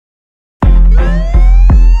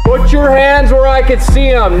Put your hands where I can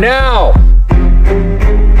see them, now!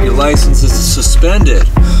 Your license is suspended.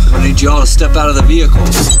 I need y'all to step out of the vehicle.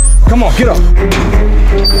 Come on, get up.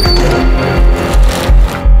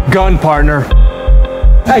 Gun, partner.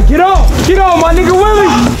 Hey, get on! Get on, my nigga Willie!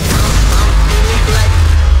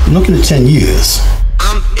 I'm looking at 10 years.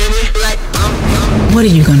 What are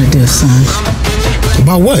you gonna do, son?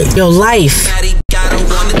 About what? Your life.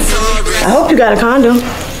 I hope you got a condom.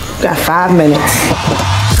 Got 5 minutes.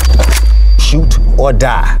 Shoot or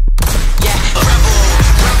die.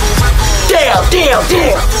 Damn.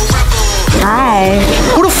 Hi.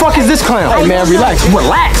 Who the fuck is this clown? Hey man, relax.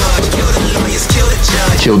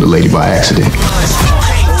 Killed the lady by accident.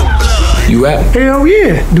 You rap? Hell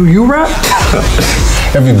yeah. Do you rap?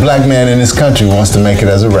 Every black man in this country wants to make it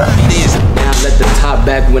as a rapper. Let the top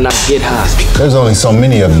back when I get high. There's only so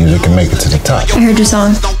many of you that can make it to the top. I heard your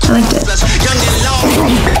song. I liked it.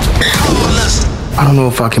 I don't know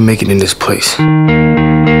if I can make it in this place.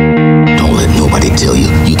 Don't let nobody tell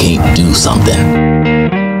you you can't do something.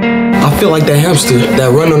 I feel like that hamster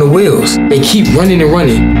that run on the wheels. They keep running and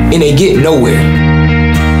running, and they get nowhere.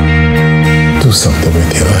 Do something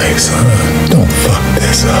with your life, son. Don't fuck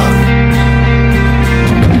this up.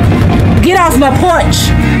 Get off my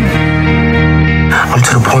porch! I'm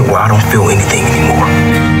to the point where I don't feel anything anymore.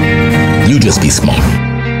 You just be smart.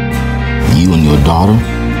 You and your daughter,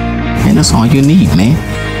 and that's all you need, man.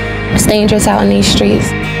 It's dangerous out in these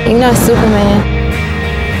streets. You're not Superman.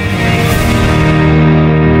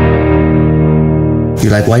 You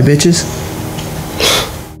like white bitches?